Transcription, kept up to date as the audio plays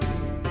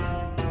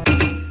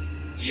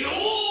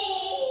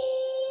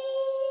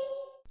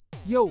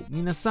Yo,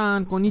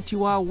 minasan,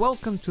 konnichiwa.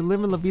 Welcome to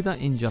Living La Vida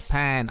in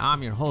Japan.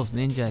 I'm your host,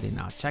 Ninja.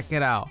 Now, check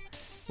it out.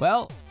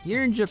 Well,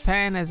 here in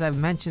Japan, as I've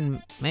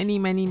mentioned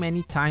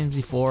many times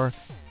before,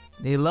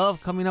 they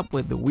love coming up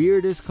with the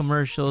weirdest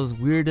commercials,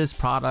 weirdest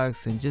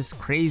products, and just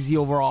crazy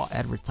overall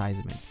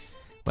advertisement.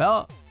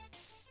 Well,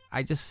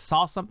 I just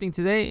saw something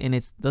today, and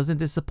it doesn't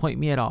disappoint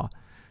me at all.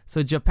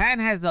 So Japan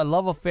has a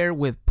love affair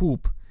with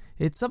poop.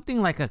 It's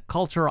something like a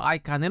cultural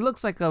icon. It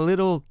looks like a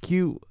little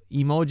cute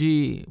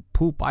emoji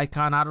poop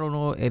icon. I don't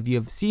know if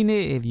you've seen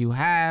it. If you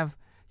have,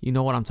 you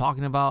know what I'm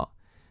talking about.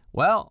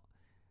 Well,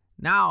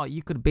 now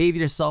you could bathe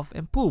yourself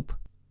in poop.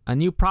 A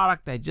new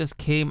product that just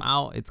came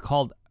out. It's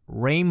called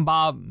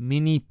Rainbow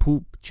Mini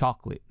Poop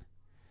Chocolate.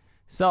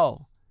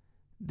 So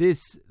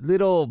this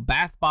little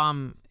bath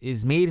bomb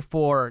is made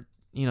for,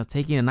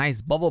 taking a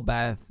nice bubble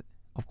bath.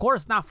 Of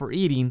course, not for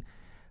eating.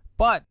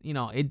 But,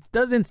 it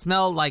doesn't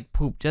smell like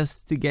poop,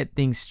 just to get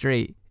things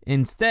straight.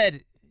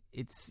 Instead,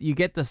 you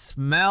get the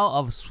smell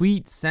of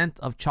sweet scent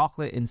of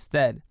chocolate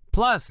instead.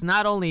 Plus,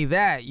 not only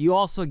that, you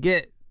also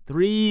get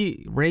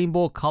 3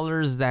 rainbow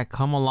colors that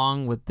come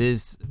along with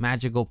this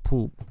magical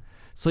poop.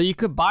 So you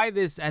could buy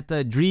this at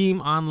the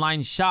Dream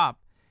online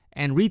shop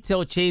and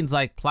retail chains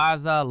like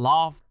Plaza,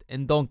 Loft,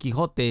 and Don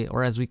Quijote,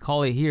 or as we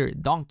call it here,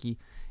 Donkey.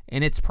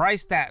 And it's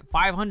priced at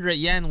 500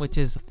 yen, which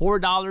is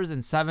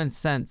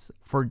 $4.07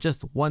 for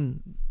just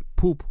one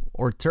poop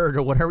or turd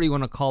or whatever you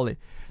want to call it.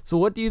 So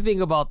what do you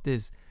think about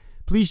this?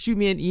 Please shoot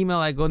me an email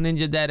at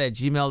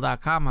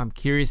goninjadad@gmail.com. I'm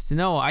curious to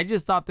know. I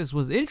just thought this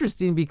was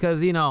interesting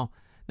because, not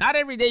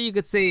every day you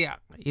could say,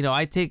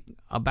 I take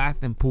a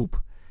bath and poop.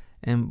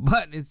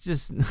 But it's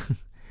just,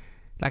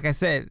 like I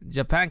said,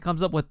 Japan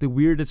comes up with the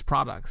weirdest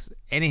products.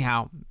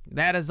 Anyhow,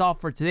 that is all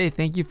for today.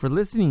 Thank you for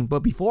listening. But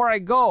before I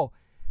go,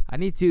 I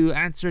need to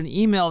answer an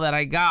email that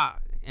I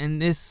got, and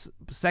this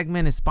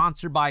segment is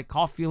sponsored by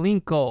Coffee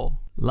Linko.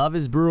 Love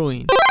is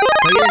brewing.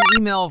 So I get an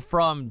email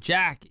from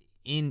Jack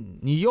in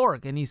New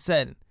York, and he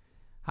said,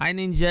 "Hi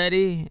Ninja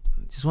Eddie,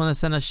 just want to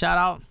send a shout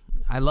out.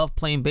 I love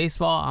playing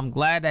baseball. I'm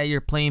glad that you're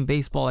playing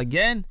baseball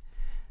again.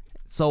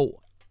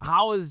 So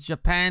how is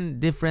Japan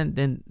different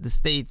than the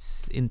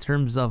States in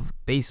terms of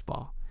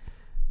baseball?"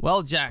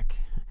 Well, Jack,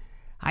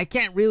 I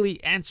can't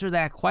really answer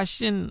that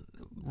question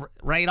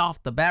right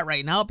off the bat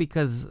right now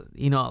because,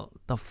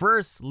 the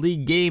first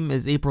league game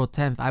is April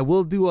 10th. I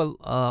will do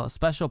a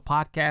special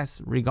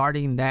podcast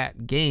regarding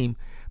that game,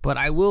 but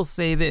I will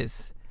say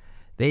this.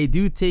 They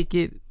do take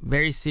it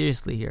very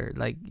seriously here.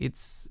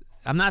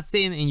 I'm not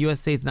saying in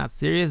USA it's not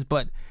serious,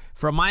 but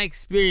from my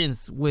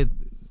experience with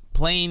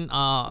playing,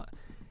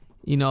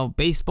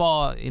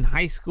 baseball in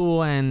high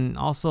school and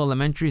also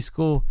elementary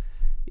school,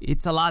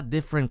 it's a lot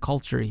different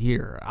culture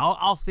here.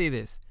 I'll say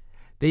this.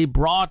 They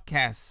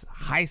broadcast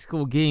high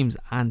school games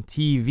on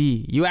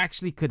TV. You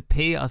actually could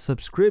pay a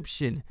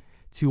subscription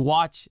to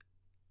watch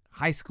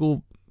high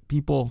school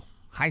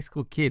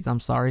kids,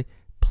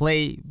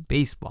 play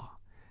baseball.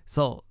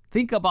 So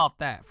think about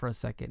that for a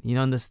second.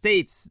 In the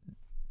States,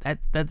 that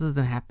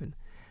doesn't happen.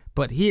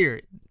 But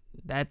here,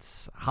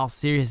 that's how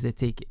serious they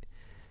take it.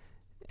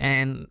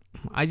 And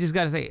I just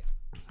got to say,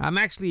 I'm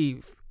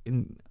actually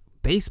in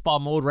baseball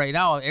mode right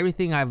now.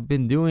 Everything I've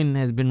been doing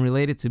has been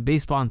related to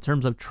baseball in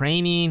terms of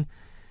training.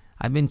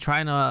 I've been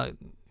trying to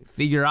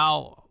figure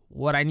out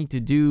what I need to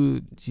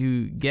do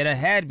to get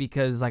ahead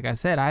because, like I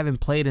said, I haven't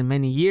played in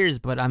many years,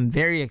 but I'm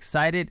very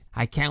excited.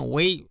 I can't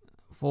wait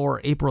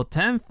for April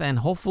 10th, and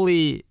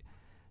hopefully,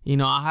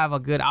 I'll have a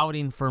good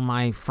outing for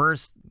my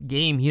first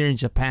game here in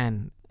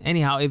Japan.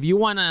 Anyhow, if you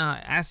want to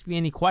ask me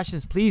any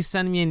questions, please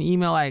send me an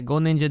email at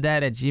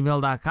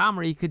goninjadad@gmail.com,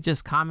 or you could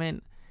just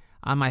comment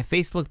on my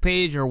Facebook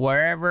page or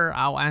wherever.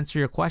 I'll answer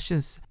your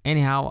questions.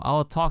 Anyhow,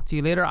 I'll talk to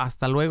you later.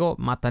 Hasta luego.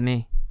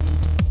 Matane.